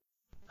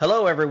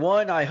Hello,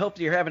 everyone. I hope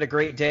you're having a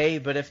great day,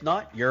 but if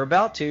not, you're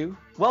about to.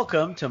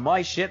 Welcome to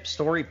My Ship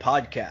Story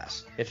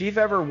Podcast. If you've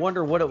ever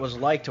wondered what it was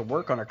like to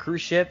work on a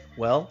cruise ship,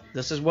 well,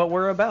 this is what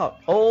we're about.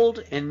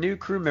 Old and new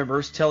crew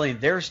members telling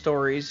their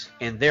stories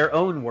in their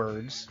own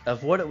words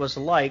of what it was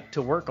like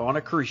to work on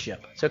a cruise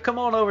ship. So come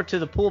on over to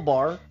the pool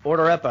bar,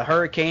 order up a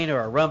hurricane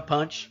or a rum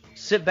punch,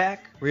 sit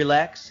back,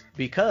 relax,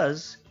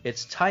 because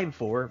it's time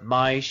for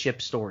My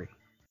Ship Story.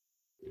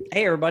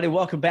 Hey, everybody.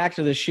 Welcome back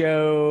to the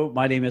show.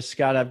 My name is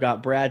Scott. I've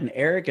got Brad and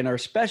Eric, and our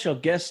special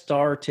guest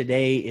star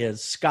today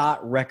is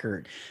Scott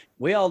Record.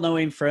 We all know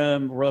him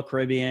from Royal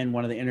Caribbean,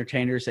 one of the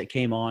entertainers that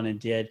came on and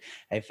did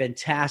a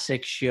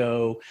fantastic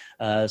show,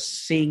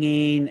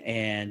 singing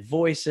and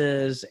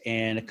voices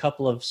and a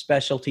couple of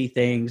specialty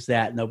things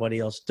that nobody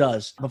else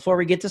does. Before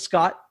we get to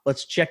Scott,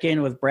 let's check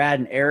in with Brad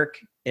and Eric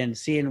and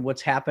seeing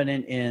what's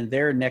happening in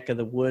their neck of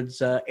the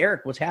woods.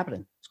 Eric, what's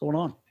happening? What's going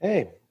on?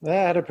 Hey, I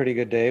had a pretty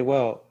good day.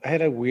 Well, I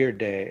had a weird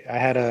day. I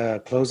had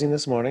a closing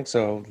this morning,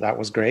 so that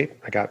was great.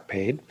 I got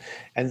paid.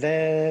 And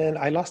then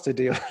I lost a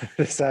deal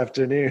this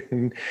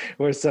afternoon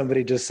where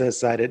somebody just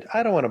decided,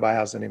 I don't want to buy a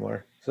house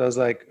anymore. So I was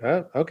like,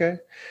 oh, okay.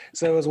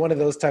 So it was one of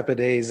those type of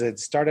days. It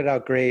started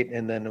out great,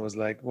 and then it was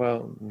like,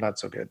 well, not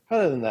so good.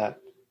 Other than that,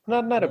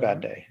 not a bad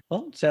day.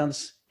 Well, it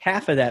sounds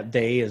half of that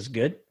day is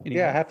good. Anyway.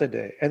 Yeah, half the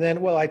day. And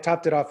then, well, I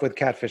topped it off with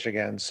catfish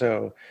again.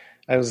 So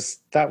that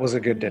was a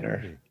good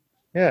dinner.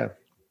 Yeah.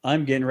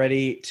 I'm getting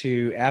ready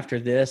to, after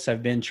this,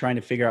 I've been trying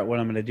to figure out what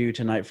I'm going to do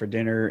tonight for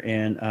dinner.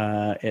 And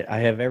I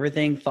have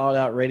everything thought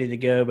out, ready to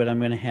go, but I'm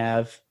going to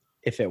have,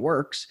 if it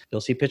works, you'll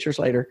see pictures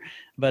later.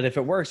 But if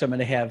it works, I'm going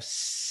to have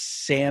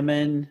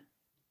salmon,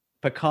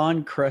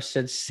 pecan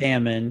crusted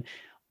salmon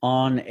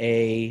on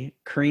a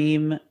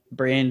cream,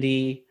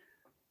 brandy,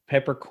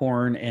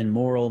 peppercorn, and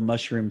morel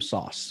mushroom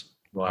sauce.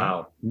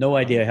 Wow. No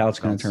idea how it's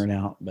going to turn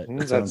out, but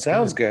that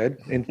sounds good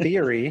in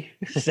theory.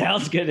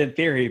 Sounds good in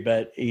theory,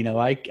 but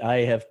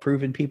I have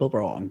proven people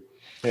wrong.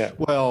 Yeah.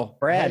 Well,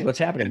 Brad, what's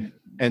happening?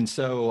 And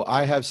so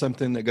I have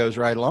something that goes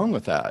right along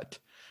with that.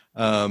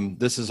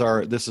 This is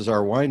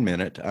our wine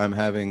minute. I'm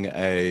having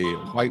a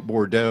white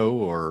Bordeaux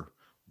or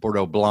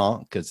Bordeaux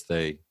Blanc, as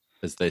they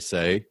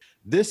say.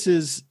 This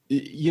is,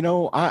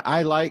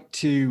 I like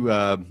to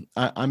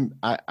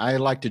I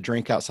like to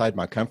drink outside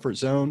my comfort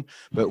zone,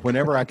 but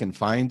whenever I can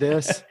find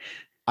this,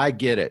 I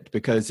get it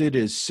because it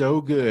is so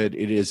good.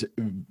 It is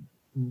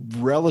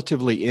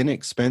relatively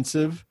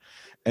inexpensive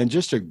and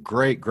just a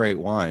great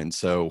wine.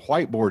 So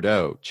white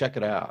Bordeaux, check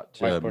it out.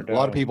 A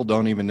lot of people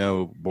don't even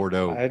know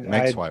Bordeaux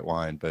makes white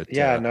wine, but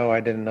no, I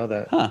didn't know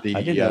that. Huh,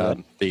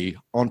 the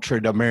Entre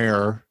de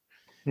Mer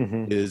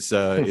is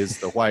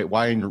the white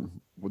wine.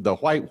 The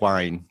white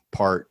wine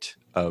part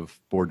of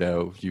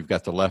Bordeaux. You've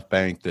got the left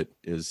bank that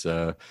is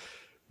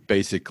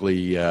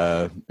basically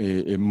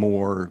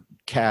more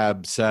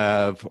Cab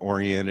Sauv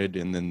oriented,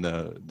 and then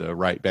the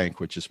right bank,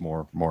 which is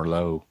more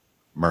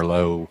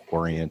Merlot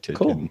oriented.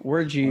 Cool. And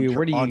where do you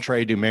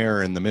Entre de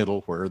Mer in the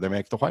middle, where they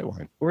make the white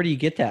wine. Where do you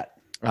get that?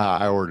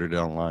 I ordered it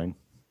online.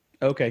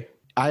 Okay.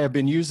 I have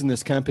been using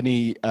this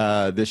company,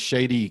 this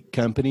shady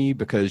company,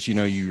 because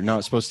you're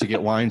not supposed to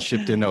get wine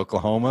shipped into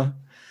Oklahoma.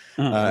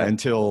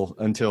 Until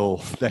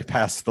they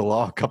passed the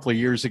law a couple of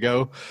years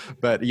ago.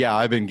 But yeah,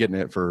 I've been getting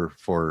it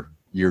for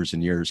years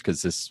and years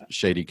because this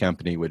shady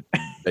company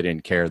they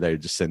didn't care.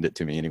 They'd just send it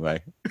to me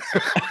anyway.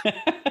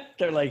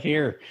 They're like,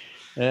 here,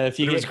 if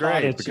you get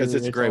great caught, because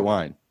it's a great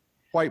wine.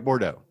 White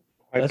Bordeaux.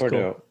 White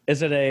Bordeaux. Cool.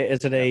 Is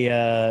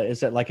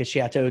it like a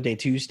Chateau de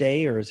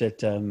Tuesday, or is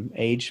it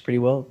aged pretty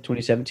well,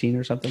 2017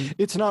 or something?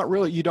 It's not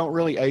really. You don't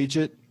really age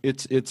it.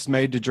 It's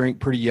made to drink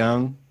pretty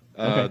young.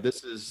 Okay.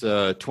 This is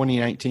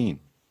 2019.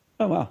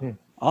 Oh wow,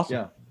 awesome!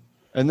 Yeah,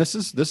 and this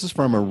is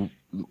from a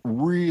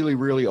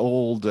really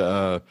old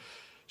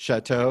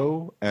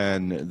chateau,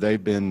 and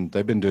they've been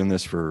doing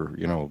this for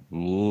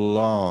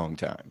long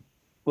time.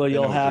 Well,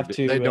 you'll have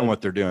to. They know what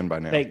they're doing by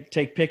now.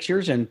 Take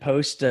pictures and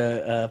post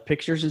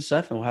pictures and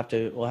stuff, and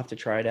we'll have to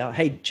try it out.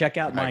 Hey, check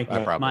out my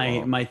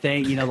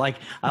thing.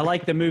 I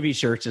like the movie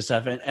shirts and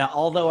stuff. And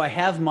although I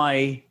have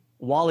my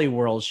Wally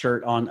World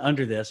shirt on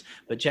under this,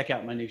 but check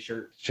out my new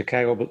shirt.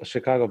 Chicago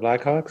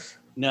Blackhawks.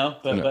 No,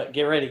 but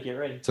get ready.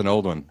 It's an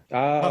old one.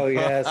 Oh,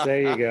 yes. There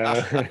you go.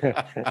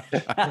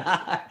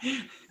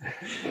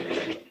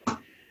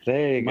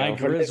 There you go.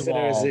 For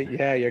listeners,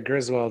 your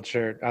Griswold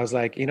shirt. I was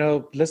like,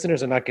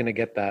 listeners are not going to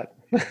get that.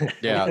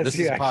 Yeah, this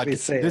is a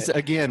podcast. This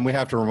again, we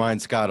have to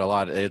remind Scott a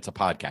lot. It's a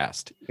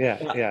podcast. Yeah.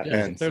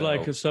 And they're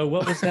like, so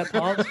what was that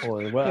pause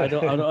for? Well, I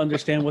don't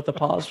understand what the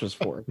pause was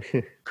for.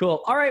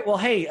 Cool. All right. Well,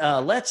 hey,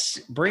 let's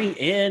bring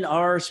in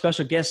our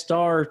special guest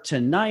star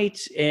tonight,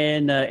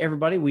 and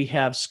everybody. We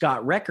have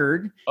Scott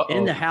Record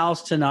in the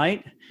house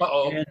tonight.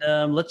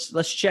 And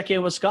let's check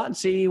in with Scott and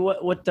see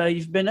what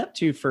you've been up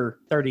to for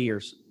 30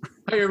 years.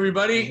 Hi,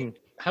 everybody.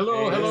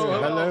 Hello.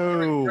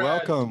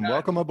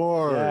 Welcome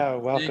aboard. Yeah,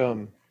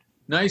 welcome.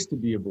 Nice to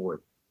be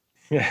aboard.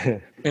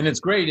 And it's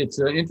great. It's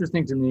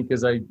interesting to me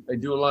because I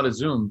do a lot of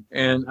Zoom,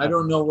 and I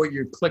don't know what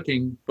you're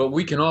clicking, but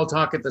we can all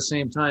talk at the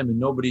same time, and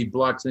nobody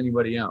blocks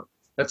anybody out.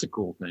 That's a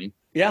cool thing.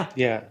 Yeah.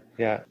 Yeah.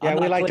 I'm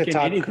We not like to clicking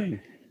talk. anything.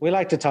 We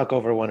like to talk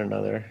over one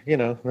another.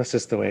 That's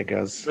just the way it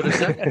goes. So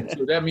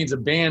that means a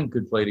band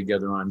could play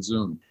together on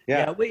Zoom.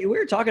 Yeah, we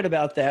were talking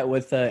about that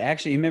with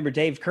actually, you remember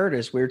Dave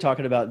Curtis? We were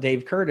talking about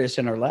Dave Curtis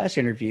in our last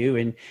interview,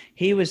 and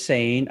he was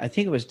saying, I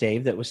think it was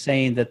Dave that was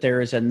saying that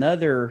there is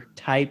another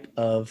type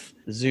of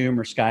Zoom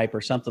or Skype or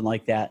something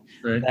like that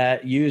Right.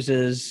 that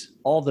uses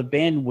all the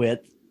bandwidth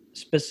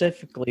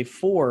specifically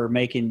for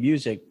making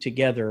music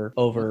together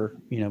over,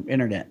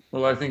 internet.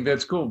 Well, I think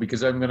that's cool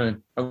because I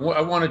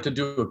wanted to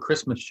do a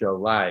Christmas show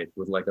live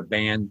with like a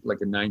band, like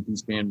a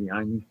 90s band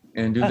behind me,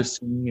 and do the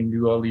singing and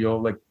do all the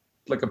old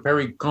like a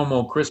Perry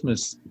Como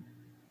Christmas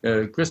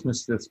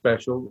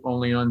special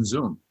only on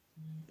Zoom.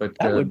 But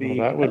That would be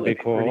cool.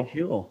 Pretty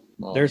cool.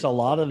 Well, There's a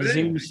lot of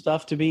Zoom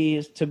stuff to be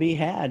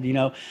had,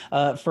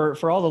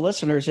 for all the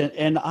listeners.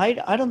 And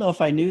I don't know if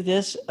I knew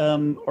this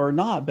or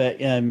not, but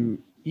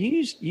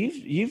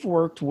you've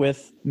worked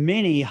with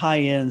many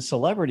high-end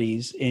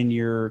celebrities in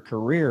your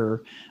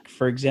career.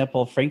 For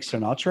example, Frank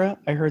Sinatra.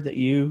 I heard that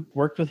you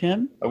worked with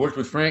him. I worked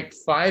with Frank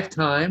 5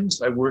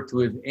 times. I worked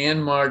with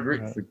Anne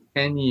Margaret for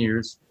 10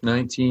 years,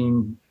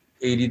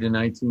 1980 to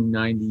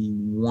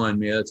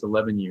 1991. Yeah, that's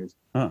 11 years.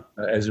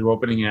 As her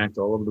opening act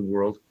all over the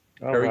world.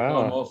 Oh, Perry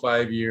wow. Como,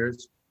 5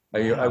 years.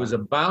 I was a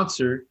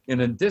bouncer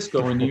in a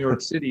disco in New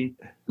York City,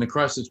 and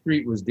across the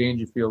street was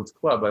Dangerfield's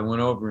Club. I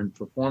went over and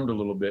performed a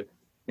little bit,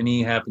 and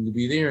he happened to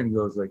be there, and he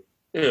goes like,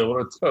 "Hey, I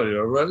want to tell you,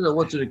 all right? I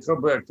want you to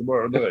come back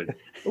tomorrow night.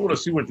 I want to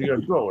see what you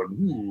got going."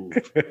 Ooh.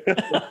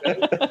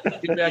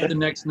 Came back the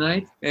next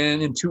night,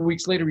 and then 2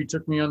 weeks later, he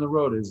took me on the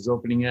road as his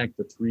opening act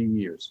for 3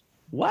 years.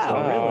 Wow,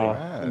 Wow.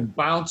 really? From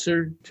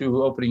bouncer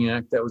to opening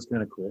act, that was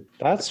kind of cool.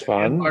 That's And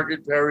fun.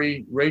 Margaret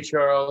Perry, Ray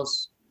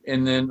Charles,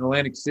 and then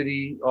Atlantic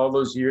City. All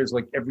those years,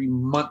 like every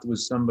month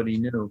was somebody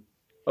new.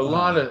 A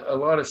lot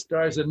of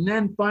stars, and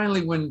then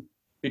finally, when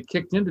it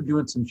kicked into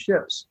doing some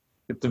ships,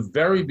 at the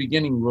very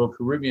beginning, Royal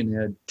Caribbean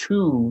had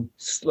 2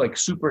 like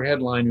super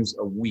headliners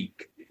a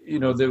week.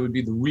 There would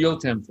be the Real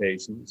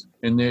Temptations,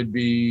 and there'd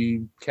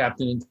be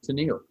Captain and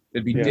Tennille.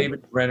 There'd be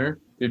David Brenner.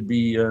 There'd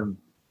be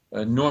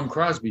Norm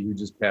Crosby, who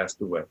just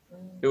passed away.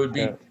 There would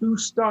be 2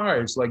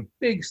 stars, like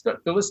big stars,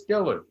 Phyllis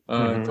Diller,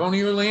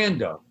 Tony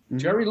Orlando,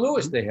 Jerry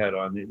Lewis. They had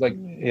on there, like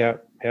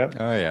Yep.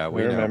 Oh yeah,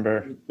 We know.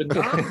 remember.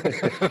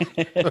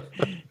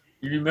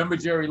 You remember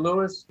Jerry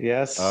Lewis?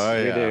 Yes, Oh,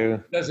 we yeah.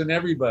 do. Doesn't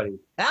everybody?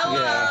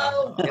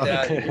 Hello. Get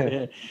out of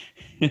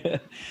here.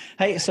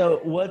 Hey,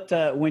 so what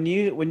when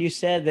you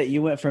said that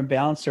you went from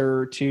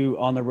bouncer to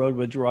on the road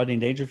with Rodney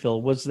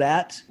Dangerfield, was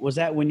that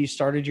when you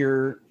started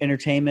your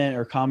entertainment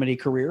or comedy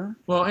career?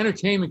 Well,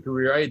 entertainment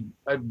career,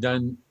 I've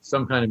done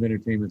some kind of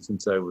entertainment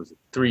since I was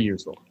 3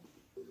 years old.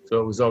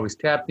 So it was always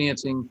tap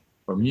dancing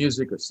or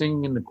music or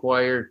singing in the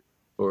choir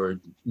or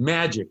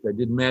magic. I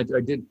did magic.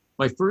 I did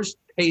my first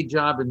paid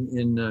job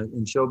in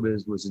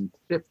showbiz was in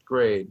 5th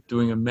grade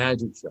doing a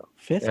magic show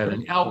Fifth at grade.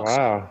 an Elks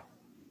Wow.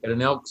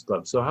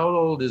 Club. So how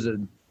old is it?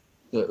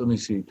 Let me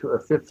see.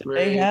 5th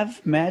grade. They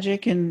have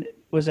magic in,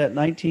 was that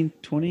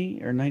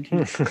 1920 or 19?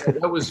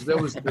 That was the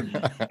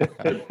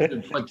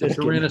like the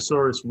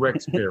Tyrannosaurus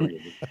Rex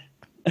period.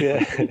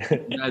 Yeah.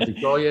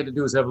 Magic. All you had to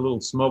do was have a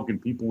little smoke,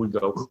 and people would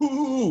go,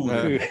 "Ooh!"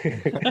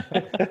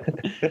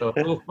 So a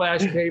little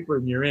flash paper,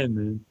 and you're in,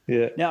 man.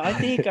 Yeah. Now, I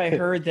think I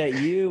heard that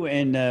you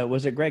and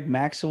was it Greg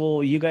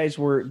Maxwell? You guys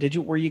were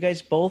you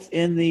guys both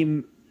in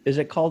the? Is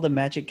it called the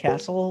Magic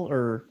Castle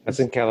or? That's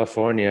in Are you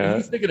California.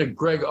 thinking of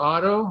Greg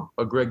Otto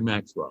or Greg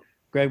Maxwell?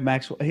 Greg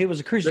Maxwell. He was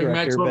a cruise Greg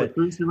director, Maxwell, the but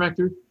cruise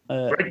director.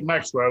 Greg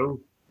Maxwell,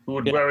 who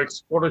would wear a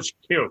Scottish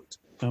kilt.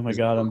 oh my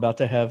God, I'm about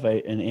to have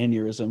an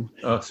aneurysm.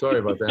 Oh, sorry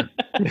about that.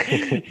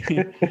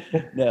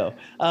 No.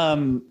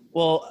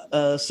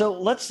 So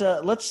let's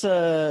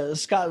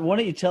Scott, why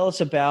don't you tell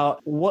us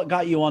about what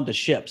got you onto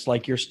ships,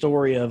 like your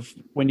story of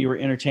when you were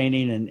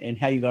entertaining and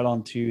how you got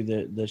onto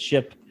the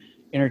ship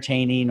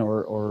entertaining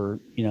or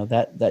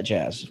that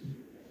jazz.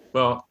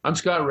 Well, I'm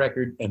Scott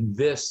Record, and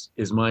this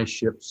is my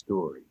ship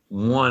story.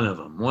 One of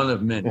them, one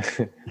of many.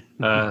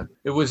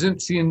 It was in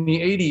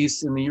the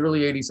 80s, in the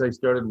early 80s, I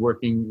started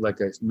working,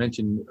 like I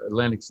mentioned,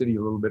 Atlantic City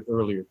a little bit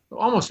earlier,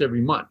 almost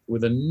every month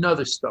with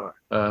another star.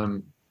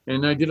 And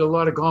I did a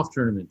lot of golf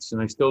tournaments,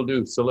 and I still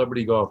do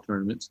celebrity golf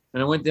tournaments.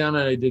 And I went down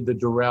and I did the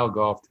Doral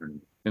golf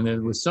tournament. And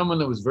there was someone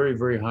that was very,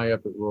 very high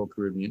up at Royal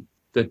Caribbean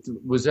that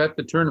was at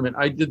the tournament.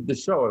 I did the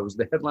show. I was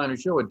the headliner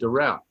show at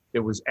Doral. It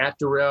was at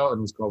Doral, and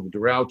it was called the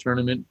Doral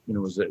Tournament. And it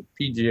was a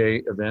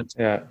PGA event.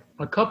 Yeah.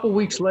 A couple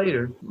weeks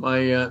later,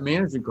 my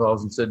manager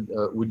calls and said,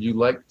 would you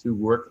like to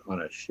work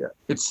on a ship?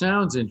 It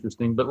sounds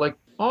interesting, but like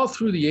all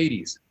through the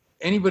 80s,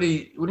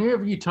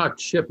 whenever you talk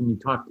ship and you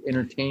talk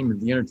entertainment,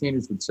 the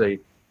entertainers would say,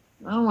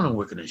 I don't want to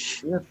work on a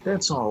ship.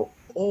 That's all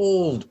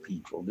old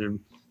people. They're,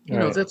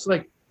 Right. that's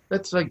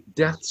like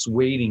death's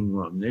waiting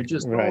room. They're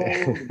just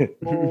Right.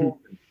 old.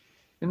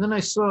 And then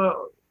I saw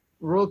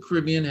Royal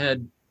Caribbean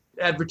had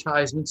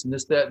advertisements and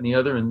this, that, and the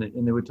other, and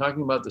they were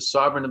talking about the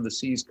Sovereign of the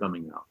Seas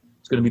coming out.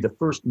 It's going to be the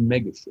first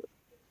mega ship.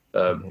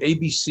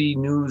 ABC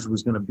News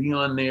was going to be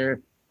on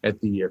there. at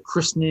the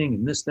christening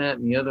and this, that,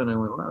 and the other. And I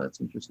went, wow,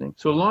 that's interesting.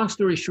 So long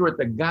story short,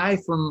 the guy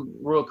from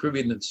Royal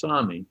Caribbean that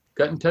saw me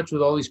got in touch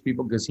with all these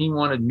people because he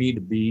wanted me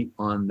to be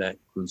on that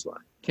cruise line.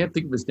 Can't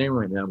think of his name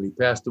right now, but he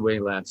passed away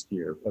last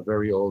year, a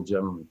very old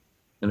gentleman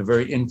and a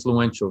very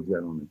influential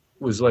gentleman.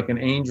 Was like an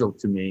angel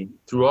to me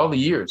through all the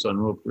years on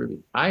Royal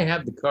Caribbean. I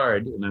had the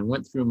card and I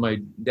went through my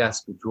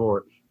desk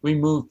drawer. We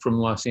moved from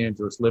Los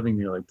Angeles, living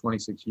there like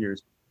 26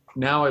 years.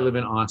 Now I live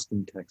in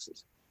Austin,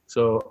 Texas.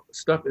 So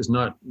stuff is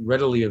not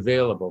readily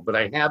available, but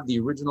I have the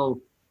original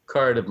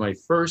card of my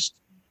first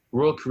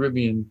Royal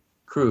Caribbean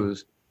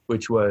cruise,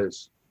 which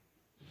was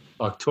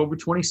October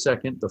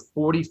 22nd, the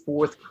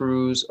 44th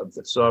cruise of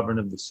the Sovereign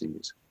of the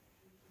Seas.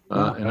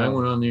 And I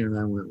went on there and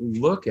I went,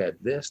 look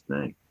at this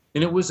thing.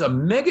 And it was a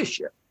mega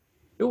ship.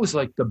 It was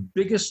like the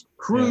biggest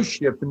cruise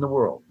ship in the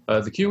world.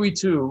 The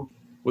QE2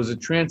 was a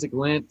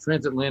transatlantic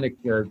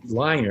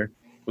liner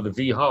with a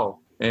V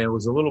hull, and it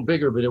was a little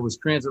bigger, but it was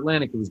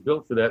transatlantic. It was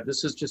built for that.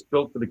 This is just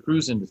built for the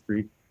cruise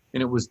industry,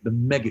 and it was the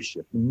mega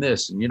ship. And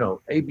this, and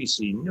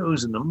ABC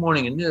News in the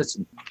morning, and this,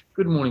 and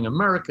Good Morning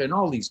America, and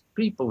all these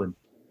people,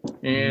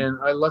 and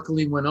I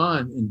luckily went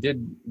on and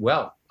did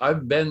well.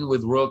 I've been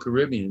with Royal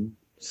Caribbean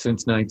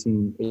since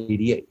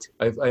 1988.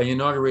 I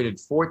inaugurated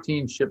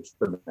 14 ships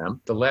for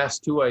them. The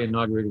last two I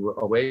inaugurated were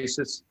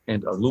Oasis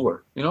and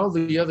Allure. And all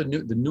the other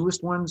the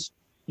newest ones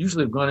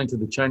usually have gone into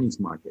the Chinese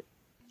market.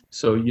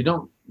 So you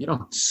don't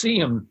see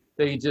them.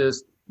 They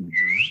just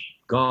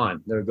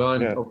gone. They're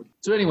gone. Yeah.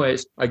 So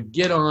anyways, I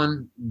get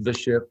on the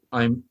ship.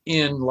 I'm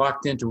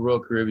locked into Royal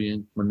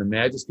Caribbean. When the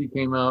Majesty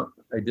came out,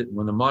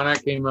 when the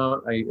Monarch came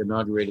out, I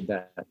inaugurated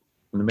that.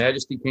 When the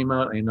Majesty came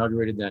out, I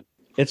inaugurated that.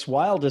 It's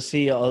wild to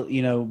see,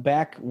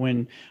 back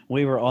when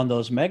we were on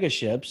those mega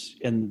ships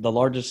and the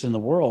largest in the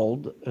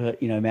world,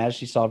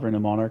 Majesty, Sovereign,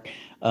 and Monarch.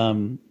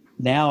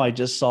 Now I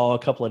just saw a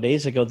couple of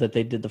days ago that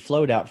they did the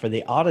float out for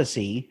the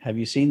Odyssey. Have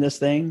you seen this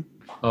thing?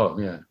 Oh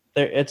yeah.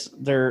 I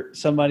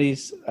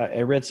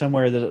read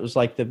somewhere that it was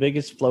like the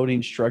biggest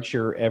floating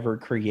structure ever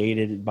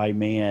created by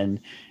man.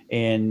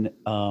 And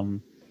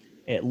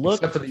it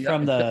looked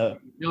from the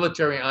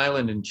military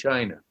island in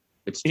China.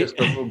 It's just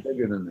a little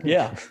bigger than that.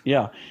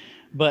 Yeah.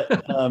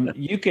 But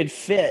you could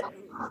fit,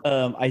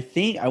 I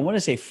want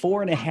to say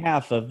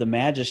 4.5 of the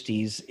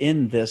Majesties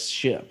in this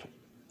ship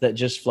that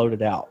just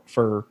floated out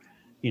for,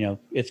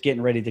 it's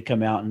getting ready to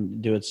come out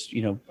and do its,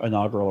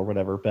 inaugural or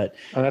whatever. But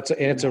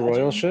it's a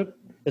royal ship.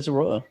 It's a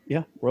Royal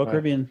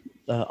Caribbean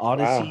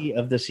Odyssey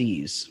of the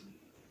Seas.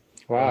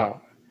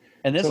 Wow.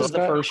 And this is the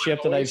first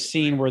ship that I've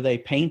seen where they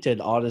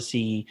painted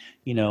Odyssey,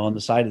 on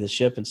the side of the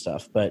ship and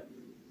stuff. But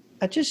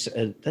that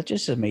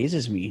just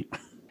amazes me.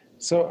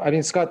 So, I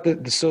mean, Scott,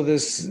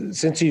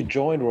 since you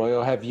joined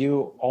Royal, have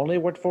you only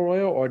worked for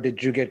Royal, or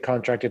did you get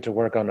contracted to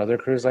work on other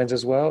cruise lines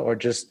as well, or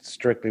just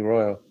strictly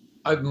Royal?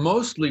 I've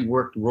mostly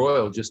worked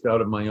Royal just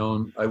out of my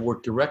own. I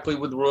work directly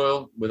with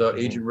Royal without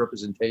agent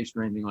representation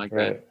or anything like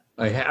that.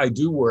 I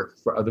do work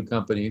for other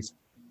companies,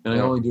 and I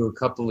only do a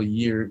couple a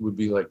year. It would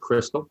be like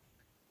Crystal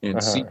and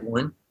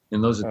Seabourn,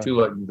 and those are two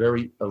like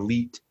very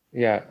elite.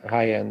 Yeah,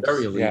 high end.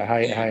 Very elite. Yeah,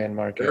 high end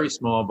market. Very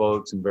small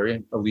boats and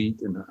very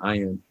elite and high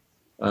end.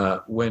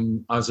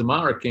 When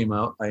Azamara came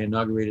out, I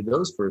inaugurated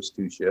those first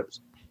two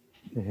ships.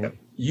 Mm-hmm.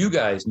 You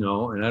guys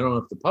know, and I don't know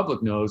if the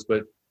public knows,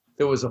 but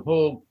there was a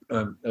whole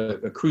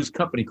a cruise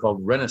company called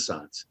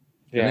Renaissance.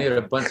 And they had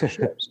a bunch of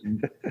ships.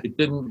 And it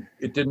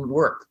didn't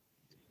work.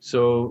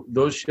 So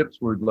those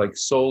ships were like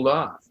sold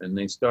off, and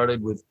they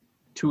started with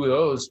 2 of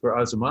those for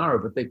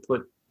Azamara, but they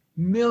put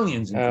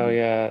millions into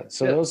them.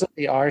 So those are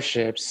the R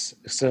ships.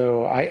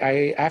 So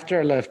I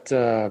after I left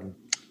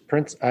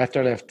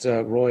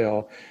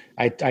Royal,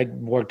 I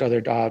worked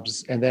other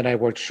jobs, and then I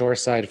worked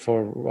shoreside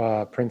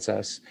for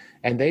Princess,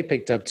 and they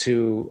picked up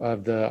 2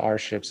 of the R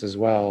ships as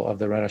well, of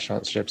the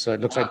Renaissance ships. So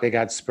it looks like they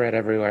got spread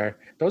everywhere.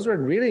 Those were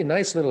really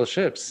nice little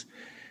ships.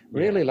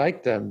 Really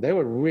liked them. They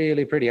were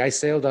really pretty. I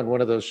sailed on one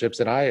of those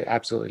ships, and I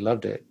absolutely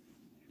loved it.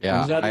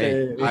 Yeah,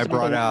 I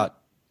brought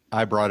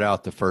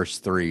out the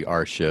first 3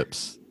 R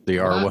ships, the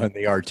R1,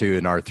 the R2,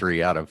 and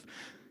R3 out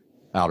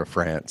of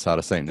France, out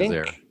of Saint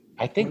Nazaire.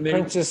 I think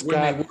Princess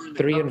got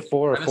 3 and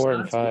 4 or 4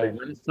 and 5.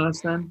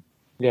 Renaissance then?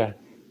 Yeah.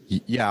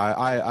 Yeah,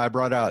 I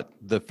brought out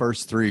the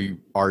first 3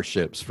 R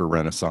ships for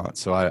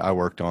Renaissance. So I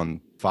worked on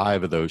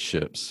 5 of those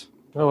ships.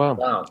 Oh,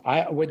 wow.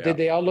 Did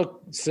they all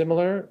look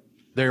similar?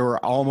 They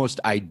were almost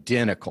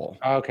identical.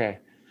 Okay.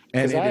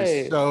 And it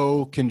is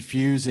so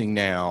confusing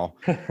now.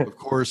 Of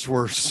course,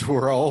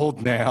 we're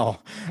old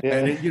now. Yeah.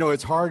 And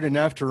it's hard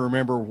enough to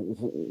remember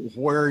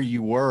where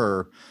you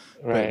were.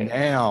 Right. But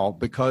now,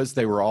 because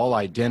they were all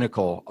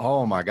identical,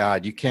 oh my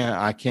God,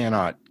 I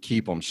cannot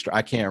keep them straight.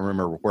 I can't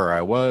remember where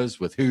I was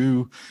with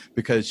who,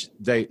 because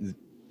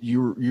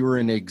you were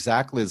in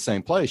exactly the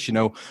same place.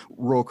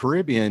 Royal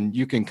Caribbean,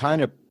 you can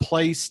kind of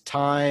place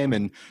time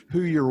and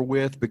who you're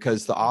with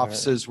because the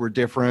offices were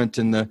different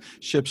and the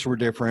ships were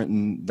different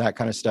and that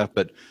kind of stuff.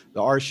 But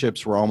the R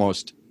ships were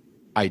almost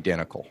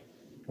identical.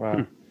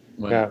 Wow.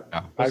 Yeah.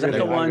 Was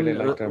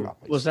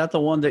that the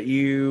one that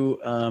you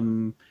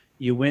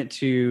you went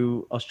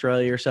to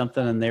Australia or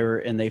something,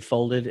 and they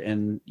folded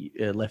and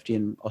left you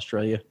in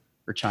Australia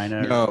or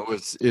China? No,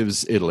 it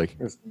was Italy.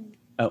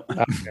 Oh,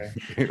 Okay.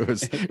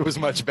 It was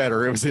much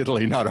better. It was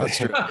Italy, not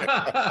Australia.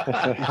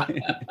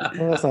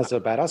 Well, that's not so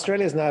bad.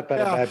 Australia's not a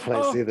bad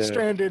place either.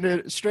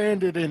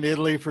 Stranded in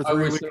Italy for I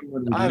 3 wish weeks.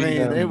 someone would I leave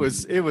mean, them.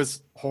 it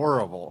was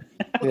horrible.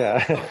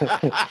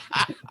 Yeah.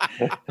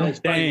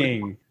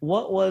 dang.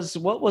 What was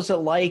it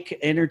like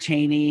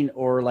entertaining,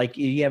 or like,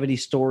 do you have any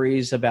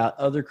stories about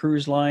other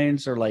cruise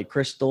lines or like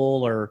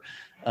Crystal or,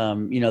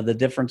 the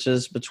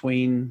differences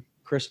between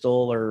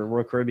Crystal or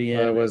Royal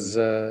Caribbean? It was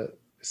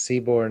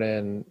Seabourn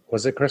and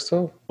was it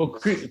Crystal? Well,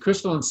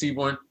 Crystal and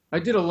Seabourn. I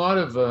did a lot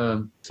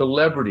of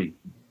celebrity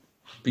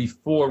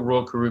before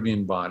Royal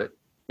Caribbean bought it,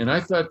 and I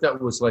thought that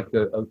was like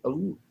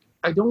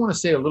I don't want to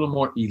say a little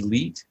more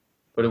elite,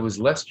 but it was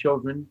less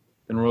children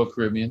than Royal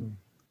Caribbean,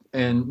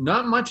 and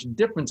not much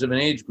difference of an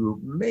age group.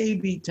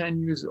 Maybe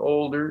 10 years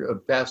older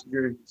of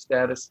passenger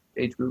status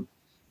age group,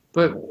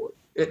 but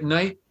at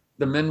night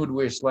the men would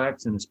wear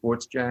slacks and a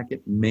sports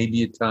jacket,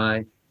 maybe a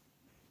tie.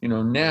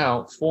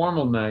 Now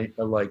formal night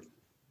are like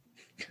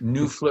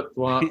new flip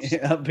flops,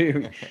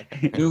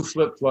 new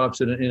flip flops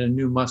in a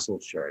new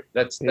muscle shirt.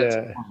 That's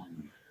Yeah.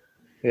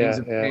 Things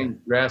have changed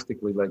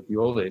drastically, like the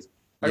old days.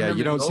 I Yeah, remember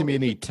you don't the see old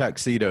many days.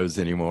 tuxedos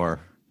anymore.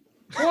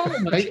 Well,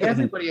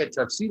 everybody had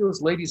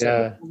tuxedos. Ladies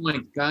had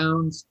full-length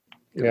gowns.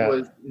 It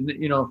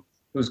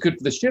was good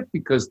for the ship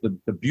because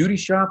the beauty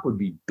shop would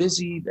be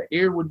busy. The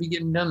hair would be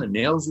getting done. The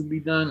nails would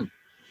be done.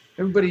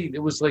 Everybody,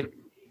 it was like,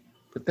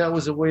 but that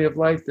was a way of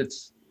life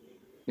that's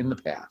in the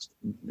past.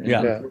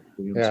 Yeah.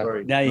 I'm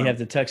sorry. Now you have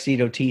the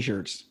tuxedo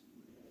T-shirts.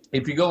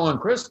 If you go on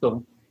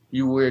Crystal,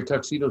 you wear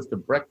tuxedos to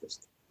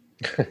breakfast.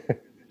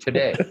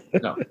 Today,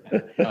 no.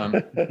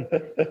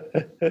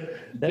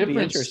 That'd be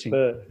interesting.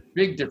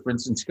 Big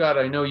difference. And Scott,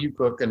 I know you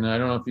cook, and I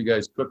don't know if you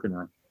guys cook or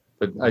not,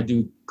 but I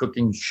do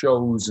cooking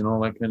shows and all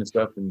that kind of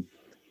stuff.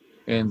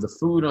 And the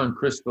food on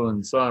Crystal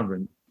and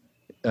Sovereign,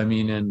 and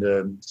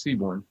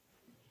Seabourn,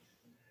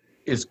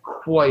 is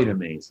quite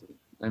amazing.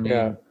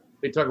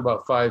 They talk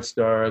about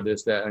 5-star,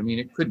 this, that.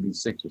 It could be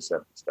 6 or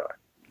 7 star.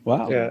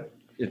 Wow. Yeah.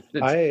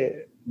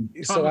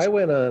 I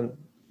went on.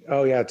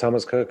 Oh yeah,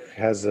 Thomas Cook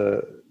has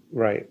a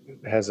But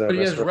he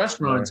has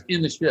restaurants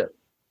in the ship.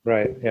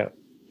 Right. Yeah.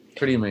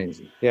 Pretty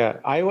amazing. Yeah.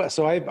 I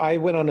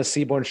went on a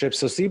Seabourn ship.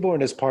 So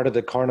Seabourn is part of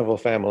the Carnival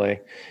family,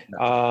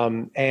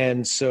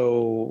 and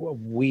so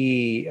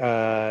we.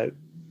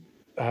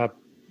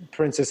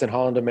 Princess and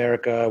Holland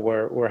America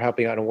were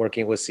helping out and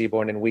working with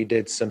Seabourn, and we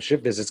did some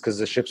ship visits because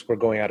the ships were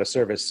going out of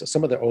service.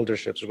 Some of the older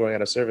ships were going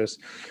out of service,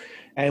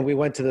 and we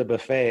went to the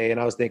buffet, and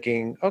I was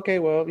thinking, okay,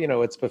 well,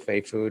 it's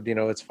buffet food,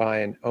 it's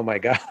fine. Oh my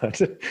God,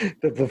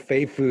 the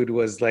buffet food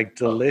was like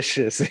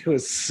delicious. It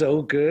was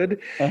so good,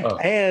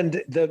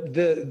 and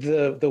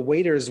the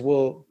waiters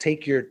will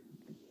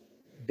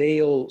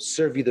they'll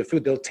serve you the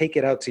food. They'll take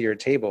it out to your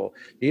table.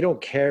 You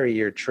don't carry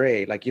your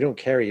tray, like you don't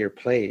carry your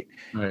plate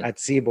at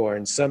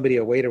Seabourn.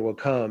 A waiter will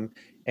come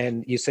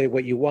and you say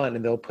what you want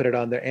and they'll put it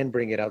on there and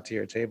bring it out to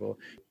your table.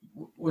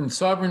 When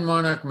Sovereign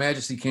Monarch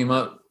Majesty came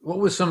out, what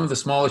was some of the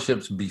smaller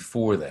ships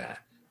before that?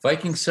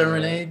 Viking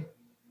Serenade?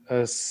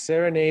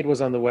 Serenade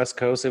was on the West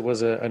Coast. It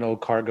was an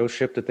old cargo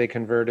ship that they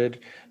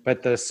converted.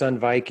 But the Sun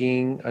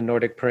Viking, a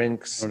Nordic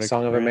Prince,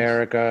 Song of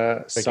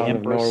America, Song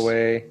of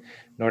Norway,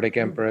 Nordic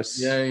Empress.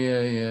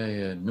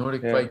 Yeah.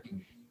 Nordic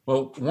Viking.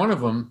 Well, one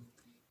of them,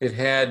 it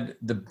had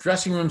the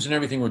dressing rooms and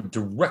everything were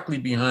directly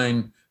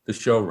behind the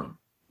showroom.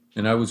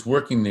 And I was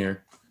working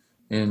there,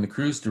 and the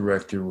cruise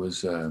director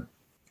was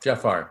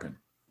Jeff Arpin.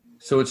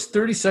 So it's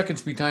 30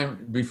 seconds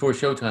before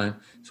showtime.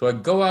 So I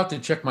go out to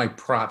check my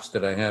props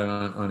that I had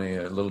on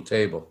a little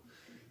table.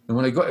 And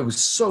when I go, it was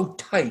so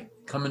tight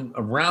coming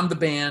around the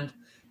band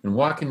and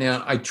walking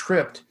down, I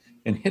tripped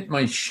and hit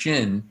my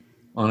shin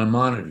on a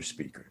monitor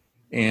speaker.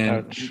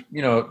 And, Ouch.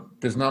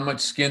 There's not much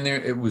skin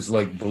there. It was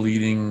like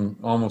bleeding,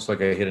 almost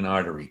like I hit an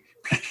artery.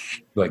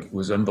 Like it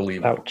was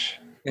unbelievable. Ouch.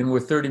 And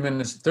we're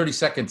 30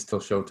 seconds till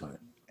showtime.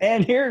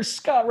 And here's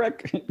Scott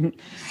Rick.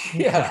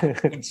 Yeah.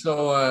 And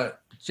so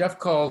Jeff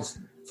calls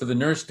for the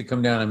nurse to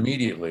come down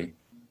immediately.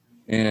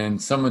 And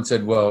someone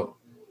said, well,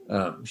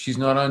 she's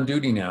not on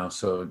duty now,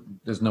 so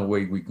there's no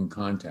way we can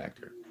contact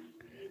her.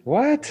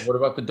 What? What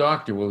about the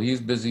doctor? Well, he's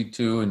busy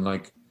too.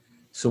 And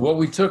so what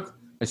we took,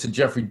 I said,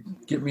 Jeffrey,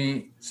 get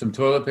me some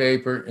toilet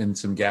paper and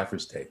some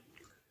gaffer's tape.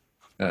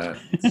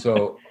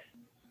 So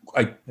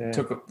I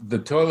took the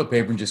toilet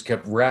paper and just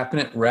kept wrapping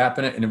it,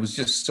 and it was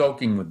just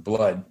soaking with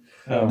blood.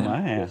 Oh,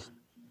 my.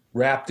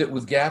 Wrapped it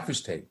with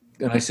gaffer's tape.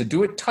 And I said,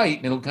 do it tight,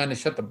 and it'll kind of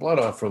shut the blood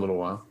off for a little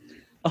while.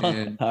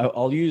 And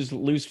I'll use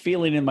loose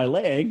feeling in my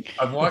leg.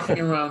 I'm walking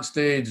around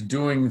stage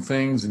doing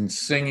things and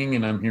singing,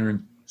 and I'm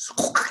hearing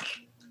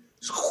squash,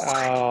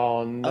 squash.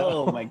 Oh, no.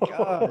 Oh, my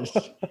gosh.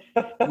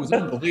 It was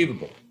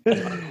unbelievable.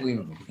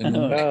 Unbelievable. And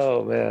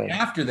Oh, man.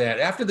 after that,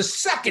 after the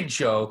second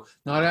show,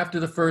 not after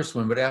the first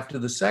one, but after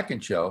the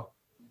second show,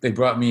 they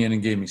brought me in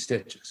and gave me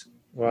stitches.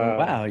 Wow.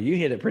 Wow, you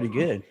hit it pretty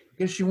good.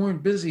 guess you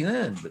weren't busy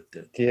then, but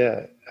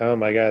Yeah. Oh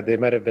my God. They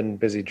might have been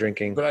busy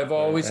drinking. but I've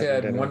always having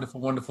had dinner.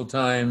 wonderful, wonderful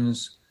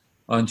times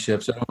on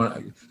ships. I don't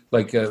want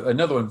like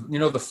another one. You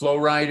know, the Flow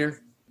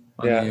Rider.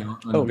 On Yeah.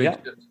 on the big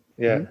ships?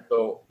 Yeah.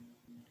 So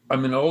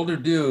I'm an older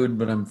dude,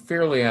 but I'm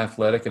fairly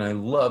athletic, and I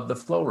love the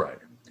Flow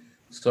Rider.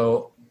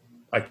 So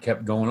I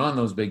kept going on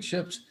those big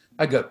ships.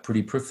 I got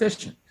pretty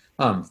proficient.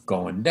 I'm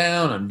going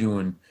down. I'm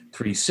doing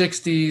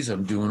 360s.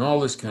 I'm doing all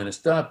this kind of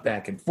stuff,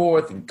 back and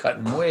forth, and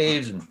cutting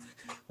waves, and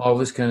all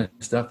this kind of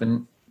stuff.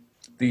 And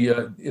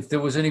the if there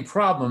was any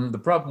problem, the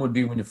problem would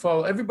be when you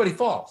fall. Everybody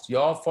falls. You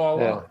all fall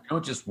Yeah. off. You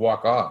don't just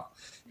walk off.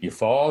 You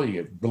fall. You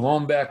get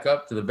blown back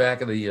up to the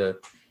back of the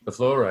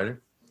Flow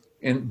Rider,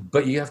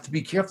 but you have to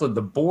be careful of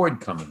the board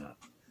coming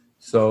up.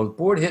 So the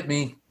board hit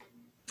me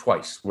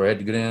twice, where I had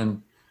to go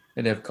down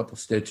and have a couple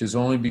stitches,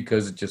 only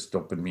because it just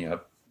opened me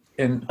up.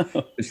 And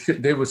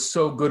they were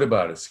so good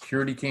about it.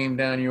 Security came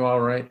down. You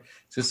all right?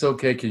 Is this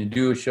okay? Can you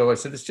do a show? I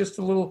said, it's just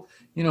a little,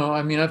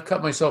 I mean, I've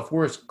cut myself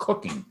worse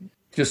cooking.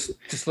 Just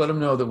let them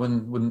know that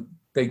when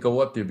they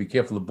go up there, be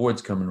careful. The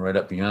board's coming right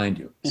up behind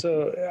you.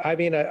 So, I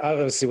mean,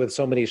 obviously, with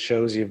so many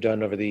shows you've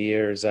done over the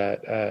years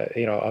at,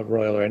 at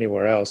Royal or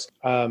anywhere else,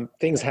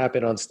 things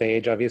happen on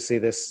stage. Obviously,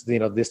 this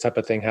type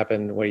of thing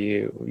happened where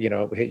you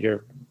hit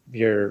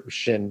your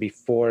shin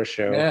before a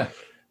show. Yeah.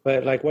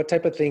 But like, what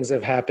type of things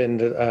have happened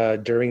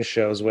during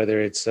shows?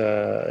 Whether it's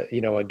a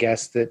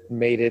guest that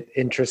made it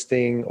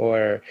interesting,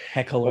 or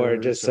Hecklers, or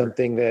just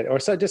something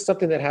just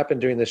something that happened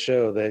during the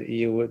show that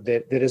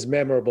that is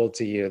memorable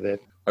to you.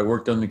 That I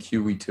worked on the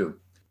QE2.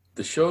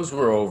 The shows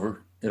were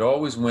over. It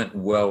always went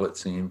well, it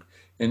seemed.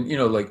 And,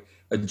 like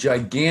a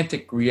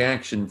gigantic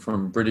reaction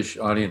from British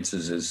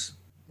audiences is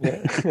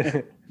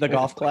the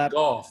golf clap.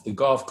 the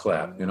golf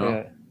clap,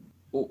 Yeah.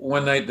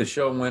 One night the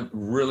show went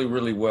really,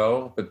 really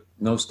well, but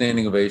no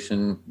standing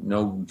ovation,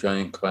 no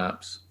giant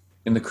claps.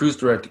 And the cruise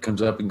director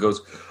comes up and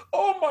goes,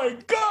 "Oh my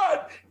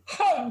God,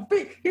 how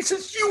big!" He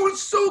says, "You were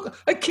so,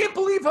 I can't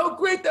believe how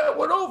great that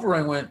went over."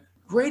 I went,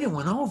 "Great, it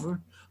went over?"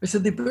 I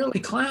said, "They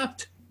barely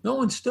clapped. No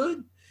one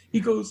stood."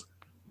 He goes,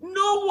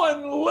 "No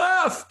one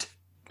left."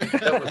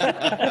 That's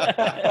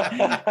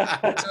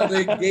how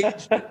they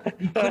gauged it.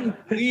 He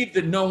couldn't believe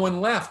that no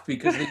one left,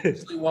 because they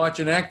usually watch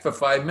an act for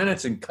 5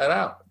 minutes and cut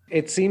out.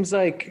 It seems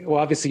like, well,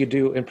 obviously you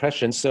do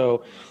impressions,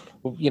 so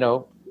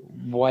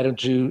why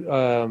don't you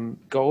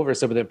go over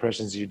some of the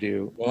impressions you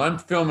do? Well, I'm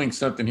filming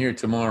something here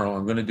tomorrow.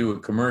 I'm going to do a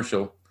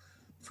commercial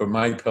for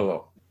My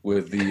Pillow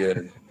with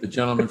the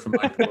gentleman from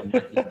My Pillow,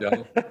 Mike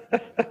Lindell.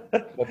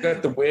 I've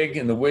got the wig,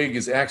 and the wig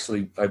is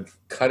actually, I've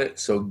cut it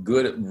so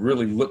good it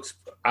really looks,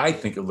 I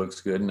think it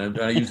looks good, and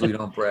I usually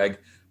don't brag.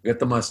 I got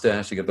the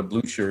mustache, I got the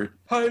blue shirt.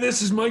 "Hi,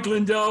 this is Mike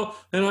Lindell,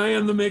 and I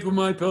am the maker of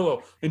My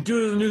Pillow. And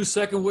due to the new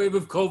second wave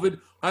of COVID,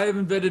 I have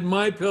invented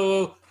My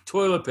Pillow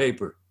toilet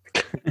paper.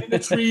 And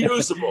it's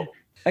reusable."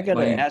 I got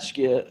to ask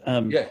you,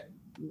 Yeah.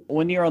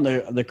 when you're on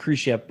the cruise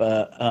ship,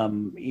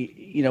 one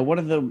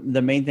of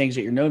the main things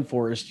that you're known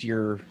for is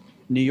your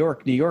New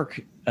York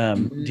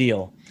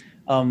deal.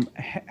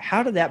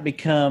 How did that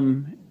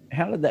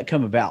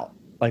come about?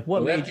 Like,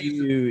 what made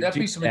you that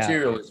do piece of that?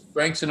 material is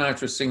Frank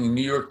Sinatra singing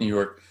New York, New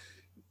York,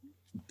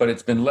 but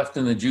it's been left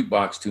in the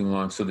jukebox too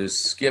long, so there's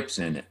skips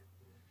in it.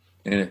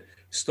 And it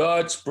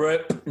starts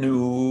Brett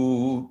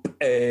New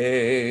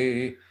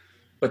Pay,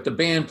 but the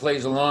band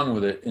plays along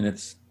with it, and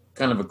it's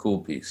kind of a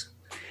cool piece.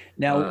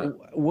 Now,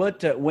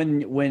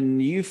 when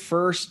you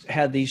first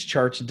had these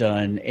charts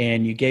done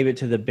and you gave it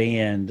to the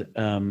band,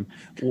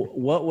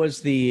 what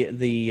was the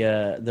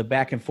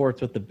back and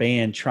forth with the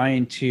band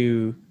trying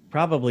to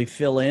probably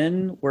fill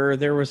in where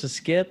there was a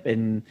skip?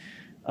 And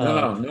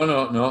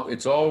No.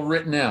 It's all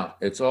written out.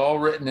 It's all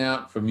written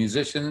out for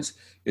musicians.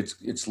 It's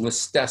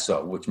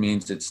listesso, which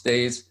means it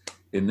stays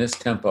in this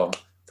tempo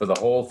for the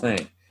whole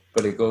thing.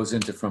 But it goes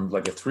into from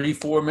like a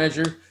 3/4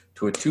 measure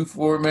to a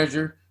 2/4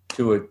 measure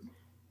to a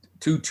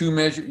 2/2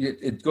 measure.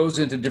 It goes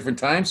into different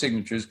time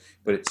signatures,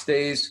 but it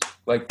stays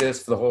like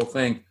this for the whole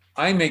thing.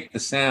 I make the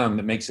sound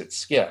that makes it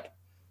skip.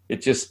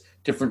 It's just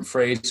different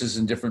phrases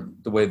and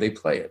different the way they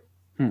play it.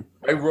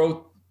 I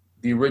wrote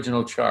the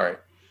original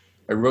chart.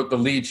 I wrote the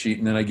lead sheet,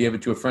 and then I gave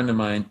it to a friend of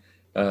mine,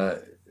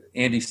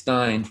 Andy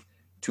Stein,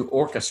 to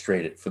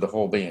orchestrate it for the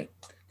whole band.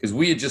 Because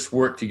we had just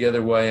worked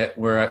together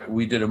where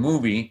we did a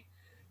movie.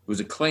 It was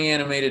a clay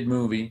animated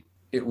movie.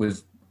 It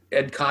was,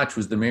 Ed Koch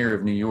was the mayor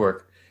of New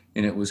York,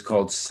 and it was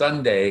called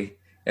Sundae,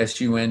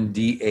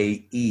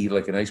 Sundae,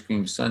 like an ice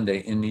cream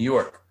sundae in New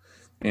York.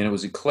 And it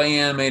was a clay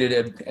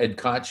animated Ed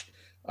Koch.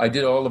 I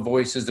did all the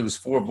voices. There was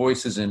 4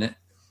 voices in it.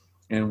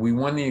 And we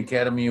won the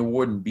Academy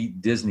Award and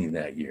beat Disney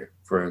that year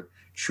for a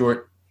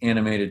short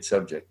animated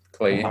subject,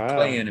 clay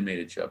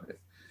animated subject.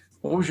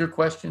 What was your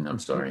question? I'm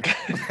sorry.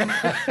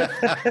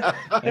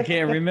 I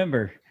can't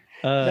remember.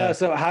 No,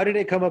 so how did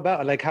it come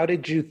about? Like, how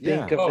did you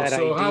think of that idea?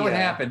 So how it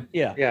happened?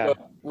 Yeah. So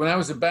when I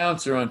was a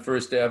bouncer on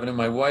First Avenue,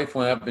 my wife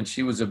went up and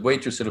she was a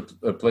waitress at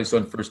a place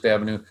on First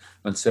Avenue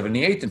on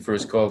 78th and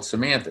First called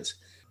Samantha's.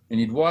 And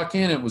you'd walk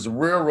in, it was a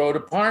railroad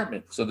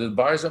apartment. So the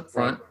bar's up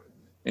front,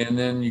 and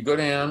then you go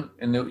down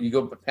and you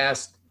go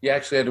past you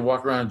actually had to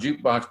walk around a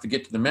jukebox to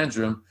get to the men's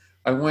room.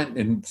 I went,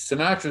 and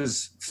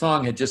Sinatra's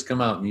song had just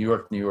come out, New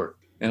York, New York.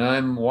 And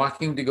I'm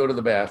walking to go to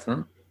the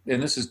bathroom.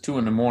 And this is 2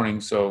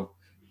 a.m, so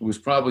it was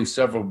probably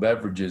several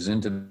beverages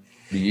into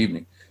the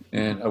evening.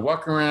 And I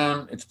walk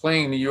around, it's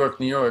playing New York,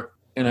 New York.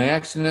 And I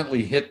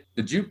accidentally hit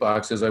the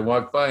jukebox as I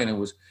walked by, and it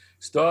was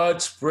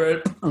Start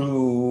Spread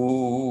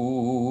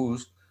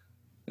Blues.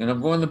 And I'm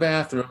going to the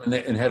bathroom,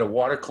 and had a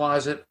water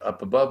closet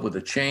up above with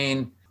a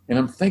chain. And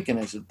I'm thinking,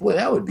 I said, boy,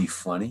 that would be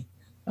funny.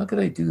 How could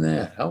I do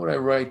that? How would I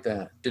write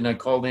that? And I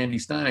called Andy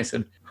Stein. I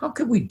said, how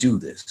could we do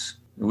this?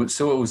 It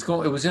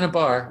was in a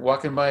bar,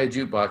 walking by a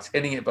jukebox,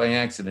 hitting it by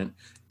accident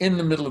in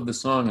the middle of the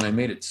song, and I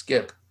made it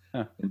skip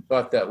and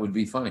thought that would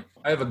be funny.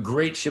 I have a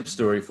great ship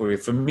story for you.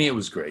 For me, it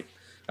was great.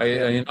 I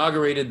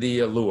inaugurated the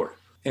Allure,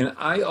 and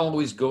I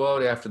always go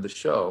out after the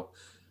show.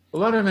 A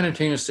lot of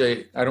entertainers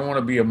say, I don't want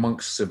to be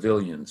amongst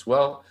civilians.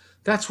 Well,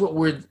 that's what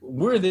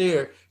we're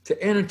there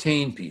to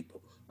entertain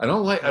people. I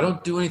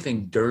don't do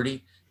anything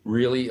dirty,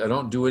 really. I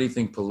don't do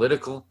anything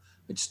political.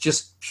 It's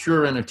just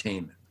pure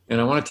entertainment. And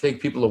I want to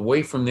take people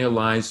away from their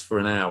lives for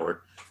an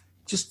hour.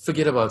 Just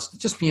be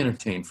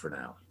entertained for an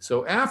hour.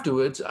 So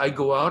afterwards, I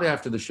go out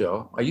after the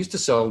show. I used to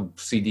sell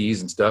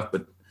CDs and stuff,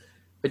 but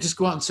I just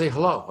go out and say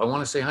hello. I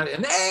want to say hi.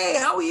 And hey,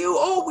 how are you?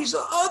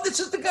 This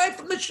is the guy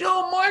from the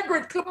show,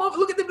 Margaret. Come on,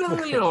 look at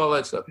the, all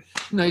that stuff.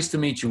 Nice to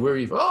meet you. Where are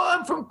you from? Oh,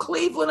 I'm from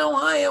Cleveland,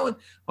 Ohio. And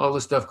all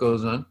this stuff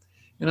goes on.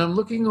 And I'm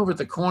looking over at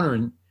the corner,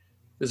 and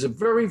there's a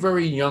very,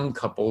 very young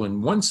couple.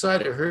 And one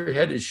side of her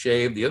head is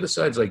shaved. The other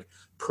side's like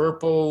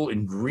purple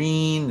and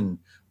green and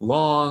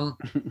long.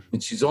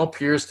 And she's all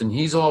pierced, and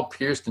he's all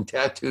pierced and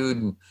tattooed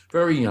and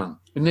very young.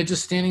 And they're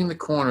just standing in the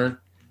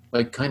corner,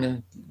 like kind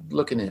of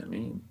looking at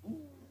me.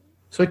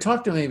 So I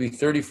talked to maybe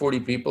 30,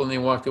 40 people, and they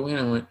walked away, and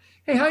I went,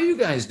 hey, how you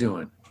guys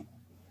doing?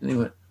 And they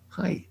went,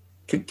 hi,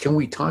 can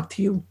we talk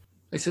to you?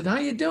 I said, how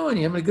you doing?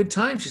 You having a good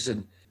time? She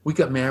said, we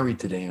got married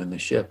today on the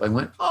ship. I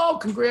went, oh,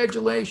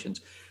 congratulations.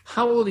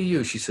 How old are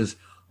you? She says,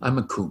 I'm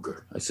a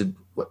cougar. I said,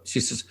 what? She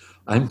says,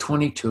 I'm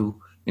 22,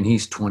 and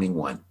he's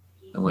 21.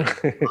 I went,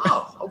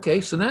 oh, okay,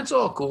 so that's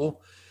all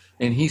cool.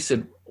 And he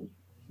said,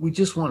 we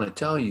just want to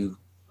tell you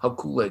how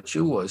cool that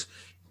show was.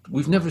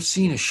 We've never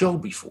seen a show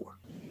before.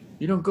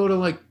 You don't go to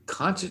like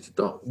concerts.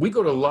 We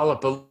go to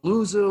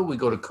Lollapalooza. We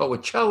go to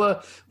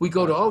Coachella. We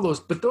go to all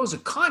those, but those are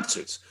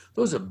concerts.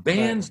 Those are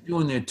bands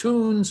doing their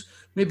tunes,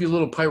 maybe a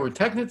little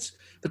pyrotechnics.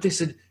 But they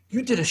said,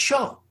 you did a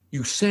show.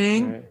 You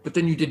sang, but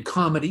then you did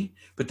comedy,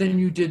 but then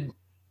you did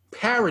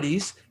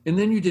parodies, and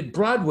then you did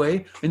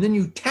Broadway, and then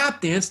you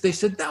tap danced. They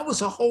said, that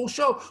was a whole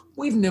show.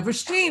 We've never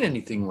seen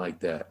anything like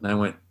that.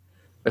 And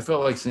I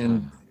felt like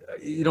saying,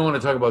 you don't want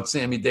to talk about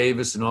Sammy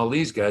Davis and all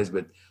these guys,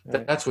 but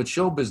that's what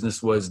show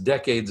business was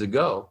decades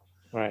ago.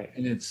 Right.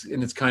 And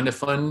it's kind of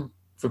fun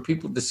for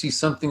people to see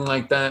something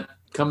like that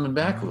coming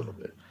back a little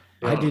bit.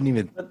 I didn't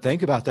even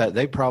think about that.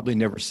 They probably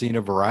never seen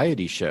a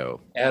variety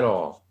show At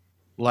all.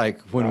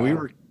 Like when we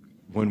were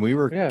when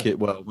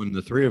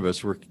the three of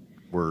us were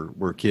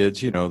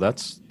kids,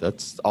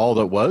 that's all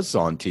that was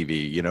on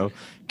TV,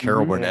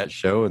 Carol Burnett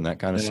show and that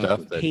kind of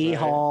stuff. Hee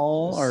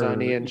Haw or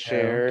Sonny and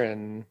Cher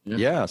and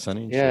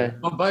Sonny and Cher.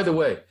 Oh, by the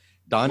way,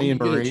 Donnie and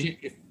Marie.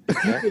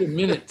 If you get a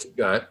minute,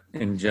 Scott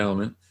and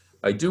gentlemen,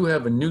 I do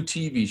have a new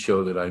TV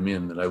show that I'm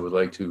in that I would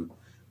like to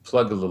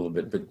plug a little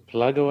bit. But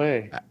plug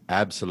away.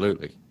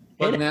 Absolutely.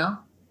 Plug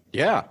now?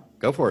 Yeah,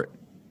 go for it.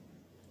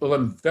 Well,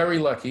 I'm very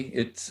lucky.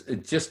 It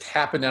just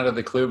happened out of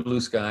the clear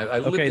blue sky.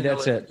 Okay,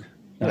 that's it.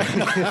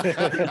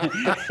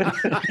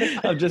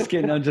 I'm just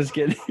kidding.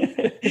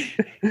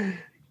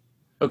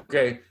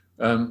 Okay,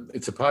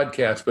 it's a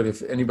podcast, but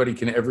if anybody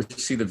can ever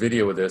see the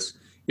video of this,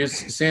 here's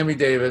Sammy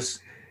Davis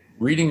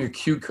reading a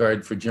cue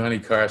card for Johnny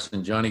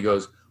Carson. Johnny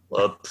goes,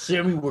 well,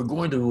 Sammy, we're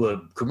going to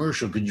a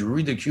commercial. Could you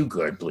read the cue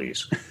card,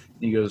 please? And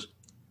he goes,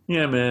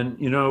 yeah, man,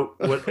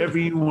 whatever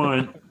you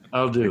want,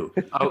 I'll do.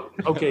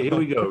 Okay, here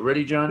we go.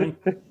 Ready, Johnny?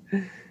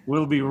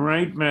 We'll be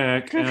right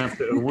back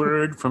after a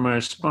word from our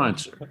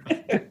sponsor.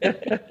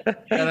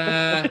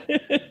 Ta-da!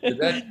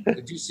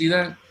 Did you see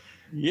that?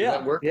 Yeah. Did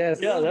that work? Yes.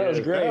 Yeah, that was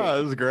great. Yeah,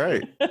 that was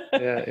great.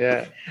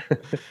 Yeah.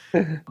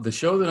 The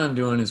show that I'm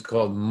doing is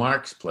called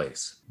Mark's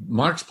Place.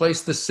 Mark's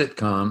Place, the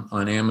sitcom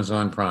on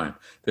Amazon Prime.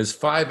 There's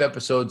 5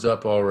 episodes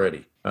up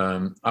already.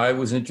 I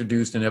was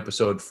introduced in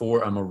episode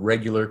 4. I'm a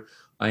regular.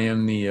 I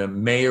am the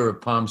mayor of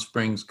Palm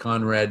Springs,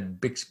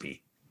 Conrad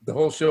Bixby. The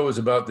whole show is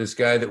about this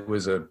guy that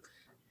was a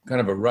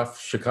kind of a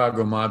rough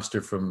Chicago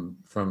mobster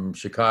from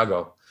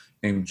Chicago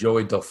named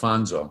Joey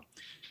Delfonso.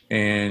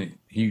 And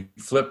he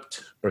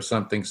flipped or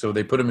something, so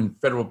they put him in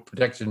federal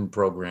protection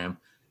program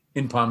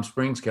in Palm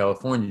Springs,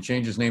 California,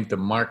 changed his name to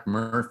Mark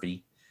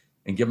Murphy,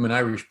 and give him an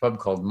Irish pub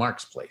called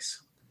Mark's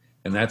Place.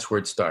 And that's where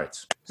it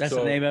starts. That's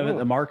the name of it,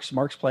 the Mark's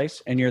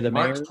Place, and you're the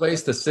mayor? Mark's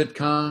Place, the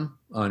sitcom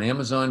on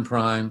Amazon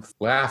Prime.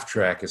 Laugh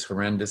track is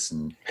horrendous,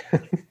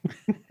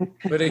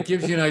 but it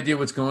gives you an idea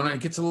what's going on.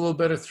 It gets a little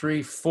better.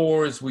 3,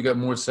 4s, we got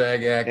more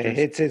SAG actors. It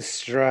hits its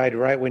stride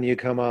right when you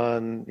come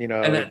on,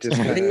 And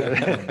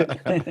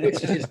it's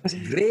just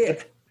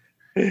great.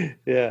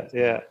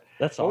 Yeah.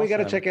 That's Well, awesome. we got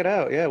to check it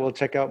out. Yeah, we'll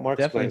check out Mark's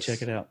Definitely place.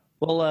 check it out.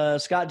 Well,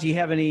 Scott, do you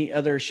have any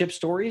other ship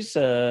stories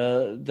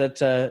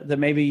that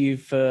maybe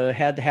you've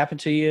had to happen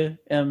to you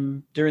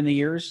during the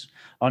years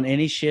on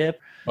any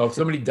ship? Oh,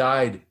 somebody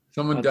died.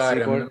 Someone On died. I'm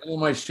in Seaboard? the middle of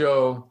my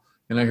show,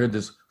 and I heard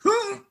this,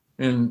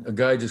 and a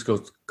guy just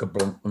goes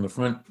kaboom in the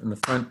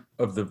front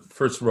of the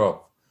first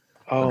row.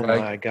 Oh Okay.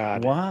 my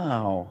God.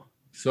 Wow.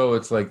 So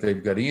it's like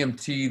they've got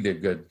EMT,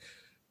 they've got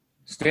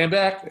stand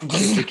back.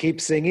 Did you keep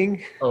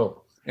singing?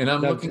 Oh, and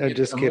I'm No, looking. I'm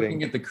just kidding.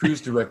 Looking at the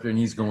cruise director, and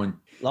he's going,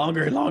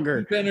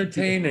 Longer. keep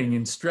entertaining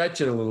and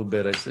stretch it a little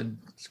bit. I said,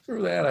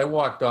 screw that. I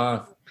walked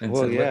off and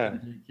Well, said, yeah.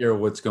 let me take care of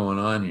what's going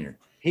on here.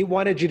 He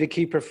wanted you to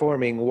keep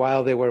performing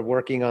while they were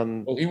working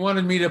on. Well, he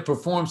wanted me to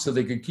perform so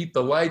they could keep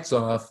the lights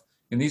off.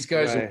 And these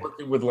guys Right. are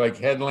working with like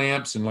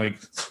headlamps and like.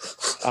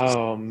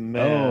 Oh Oh,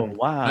 man,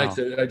 wow.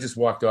 I just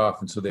walked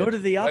off, and so they Go to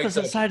the lights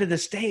opposite up. side of the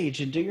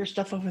stage and do your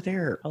stuff over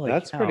there. Holy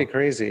that's cow. pretty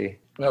crazy.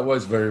 That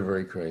was very,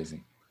 very crazy.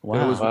 There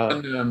Wow. was Wow.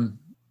 one.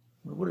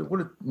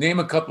 Name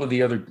a couple of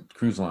the other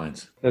cruise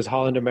lines. There's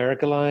Holland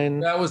America Line.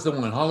 That was the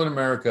one, Holland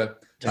America.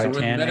 So we're in the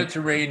Titanic.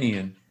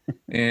 Mediterranean,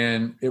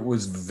 and it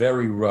was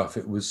very rough.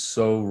 It was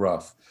so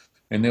rough.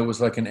 And there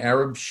was like an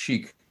Arab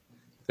sheik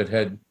that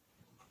had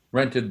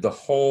rented the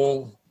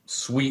whole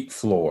suite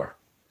floor.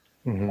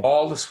 Mhm.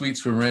 All the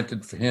suites were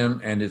rented for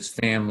him and his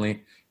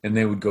family, and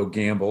they would go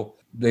gamble.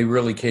 They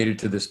really catered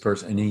to this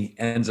person, and he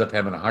ends up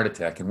having a heart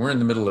attack. And we're in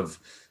the middle of,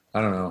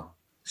 I don't know,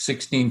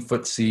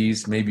 16-foot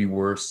seas, maybe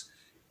worse,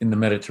 in the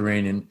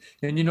Mediterranean.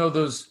 And you know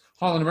those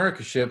Holland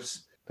America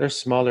ships, They're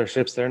smaller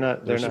ships. They're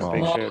not They're big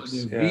small,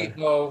 ships. they're Yeah.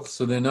 VTOL,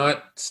 so they're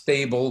not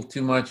stable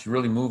too much,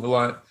 really move a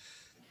lot.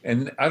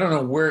 And I don't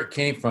know where it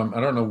came from. I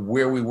don't know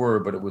where we were,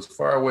 but it was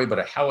far away. But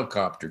a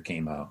helicopter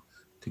came out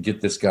to get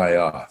this guy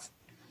off.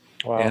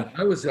 Wow. And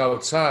I was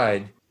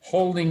outside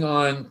holding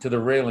on to the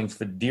railings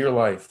for dear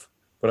life.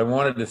 But I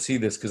wanted to see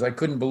this because I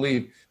couldn't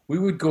believe we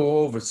would go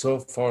over so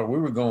far. We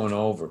were going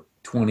over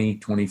 20,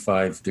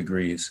 25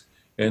 degrees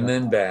and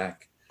then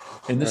back.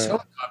 And this Right.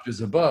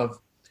 helicopter's above,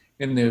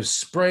 and there's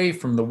spray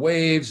from the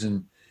waves.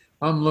 And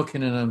I'm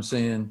looking and I'm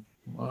saying,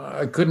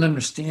 I couldn't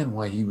understand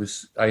why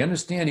I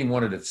understand he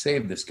wanted to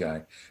save this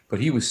guy, but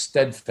he was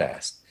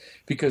steadfast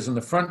because in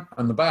the front,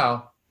 on the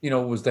bow,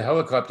 was the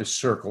helicopter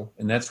circle,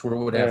 and that's where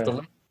it would have to Yeah.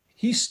 land.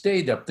 He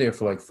stayed up there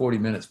for like 40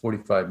 minutes,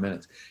 45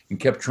 minutes, and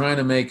kept trying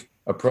to make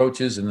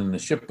approaches, and then the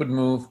ship would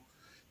move.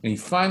 And he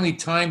finally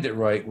timed it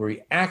right where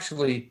he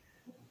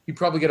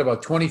probably got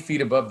about 20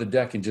 feet above the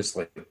deck and just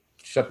like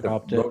shut the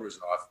Dropped it. rotors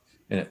off,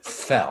 and it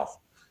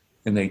fell.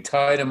 And they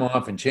tied him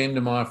off and chained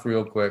him off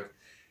real quick,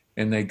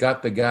 and they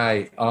got the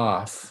guy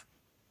off.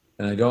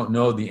 And I don't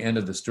know the end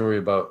of the story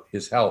about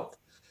his health,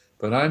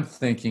 but I'm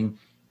thinking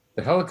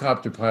the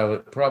helicopter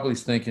pilot probably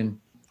is thinking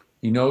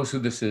he knows who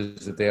this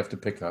is that they have to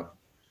pick up.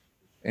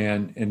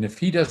 And if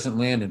he doesn't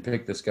land and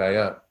pick this guy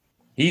up,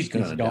 he's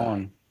going He's to die.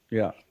 gone.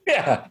 Yeah.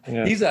 Yeah,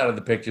 Yeah. he's out of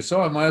the picture.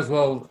 So I might as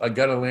well, I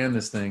got to land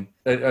this thing.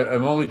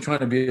 I'm only trying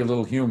to be a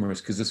little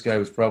humorous because this guy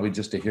was probably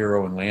just a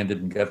hero and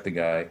landed and got the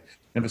guy.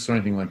 Never saw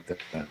anything like that.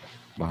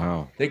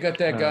 Wow. They got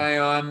that guy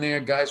on there.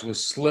 Guys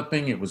was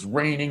slipping. It was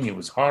raining. It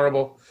was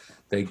horrible.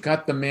 They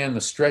got the man,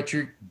 the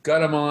stretcher,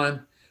 got him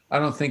on. I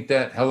don't think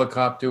that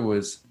helicopter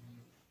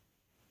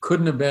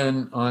couldn't have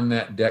been on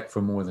that deck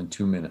for more than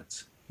 2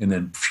 minutes and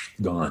then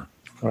gone.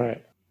 All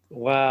right.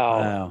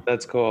 Wow.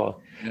 That's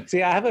cool. Yeah.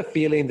 See, I have a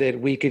feeling that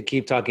we could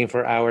keep talking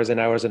for hours and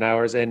hours and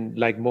hours, and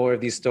like more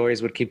of these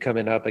stories would keep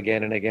coming up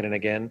again and again and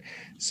again.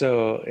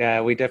 So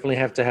yeah, we definitely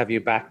have to have you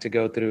back to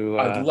go through.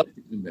 I'd love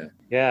to do that.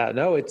 Yeah,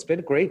 no, it's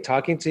been great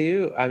talking to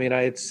you. I mean,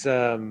 it's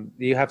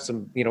you have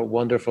some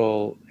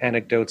wonderful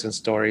anecdotes and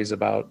stories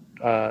about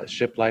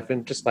ship life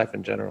and just life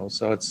in general.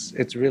 So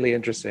it's really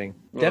interesting.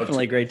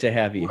 Definitely great to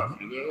have you.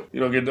 You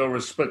don't get no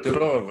respect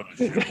at all.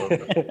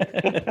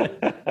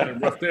 Had a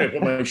rough day. I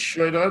put my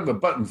shirt on, the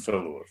button fell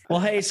off. Well,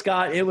 hey,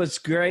 Scott, it was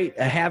great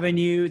having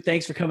you.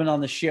 Thanks for coming on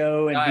the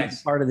show and being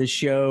Nice. part of the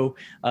show.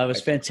 It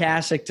was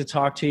fantastic to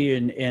talk to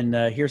you and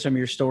hear some of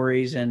your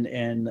stories and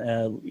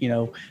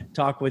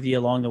talk with you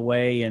along the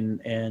way.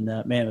 And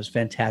man, it was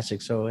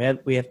fantastic. So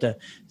we have to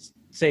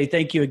say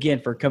thank you again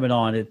for coming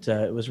on. It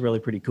was really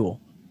pretty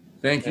cool.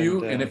 Thank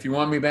you. And, And if you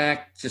want me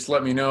back, just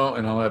let me know,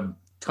 and I'll have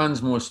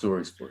tons more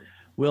stories for you.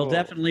 We'll Cool.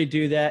 definitely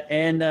do that.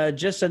 And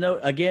just a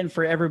note again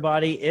for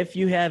everybody, if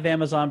you have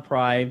Amazon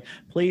Prime,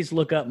 please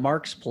look up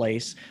Mark's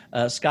Place.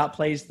 Scott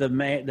plays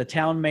the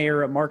town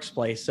mayor at Mark's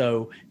Place.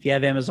 So if you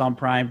have Amazon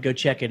Prime, go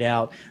check it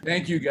out.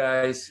 Thank you,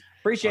 guys.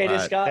 Appreciate All it,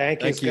 right. Scott. Thank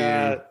you, Thank you.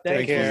 Scott. Thanks.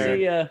 Take We'll care.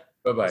 see ya.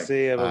 Bye-bye.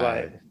 See you. Bye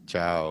bye.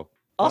 Ciao.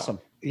 Awesome.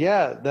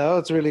 Yeah, no,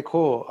 it's really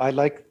cool. I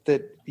like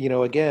that,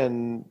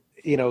 again,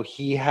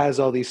 he has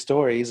all these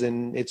stories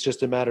and it's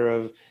just a matter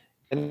of,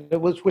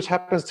 which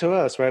happens to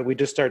us, right? We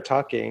just start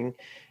talking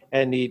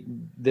and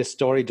this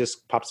story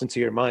just pops into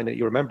your mind that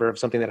you remember of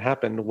something that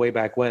happened way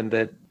back when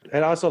and I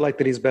also like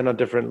that he's been on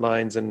different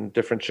lines and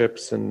different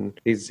ships and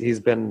he's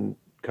been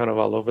kind of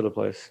all over the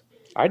place.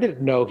 I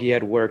didn't know he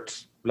had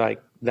worked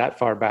like that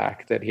far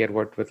back, that he had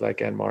worked with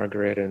like Anne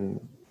Margaret and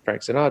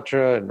Frank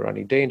Sinatra and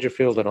Rodney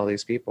Dangerfield and all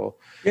these people.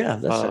 Yeah,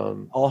 that's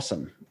Um,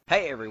 awesome.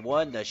 Hey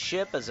everyone, the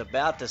ship is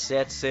about to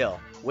set sail,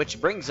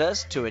 which brings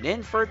us to an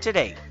end for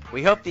today.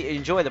 We hope that you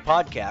enjoy the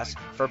podcast.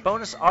 For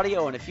bonus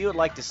audio and if you would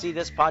like to see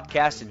this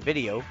podcast in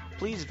video,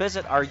 please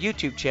visit our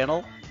YouTube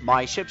channel,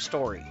 My Ship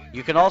Story.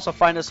 You can also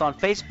find us on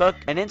Facebook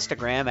and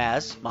Instagram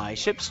as My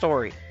Ship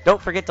Story.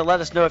 Don't forget to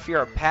let us know if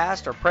you're a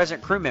past or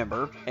present crew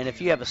member, and if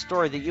you have a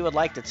story that you would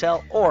like to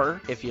tell, or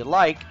if you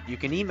like, you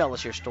can email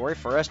us your story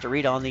for us to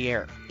read on the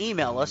air.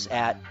 Email us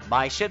at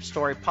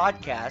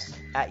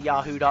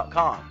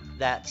myshipstorypodcast@yahoo.com.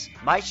 That's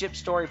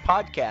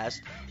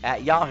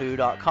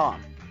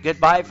myshipstorypodcast@yahoo.com.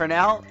 Goodbye for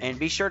now, and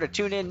be sure to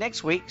tune in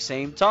next week,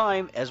 same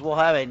time, as we'll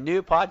have a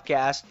new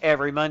podcast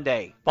every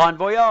Monday. Bon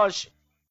voyage!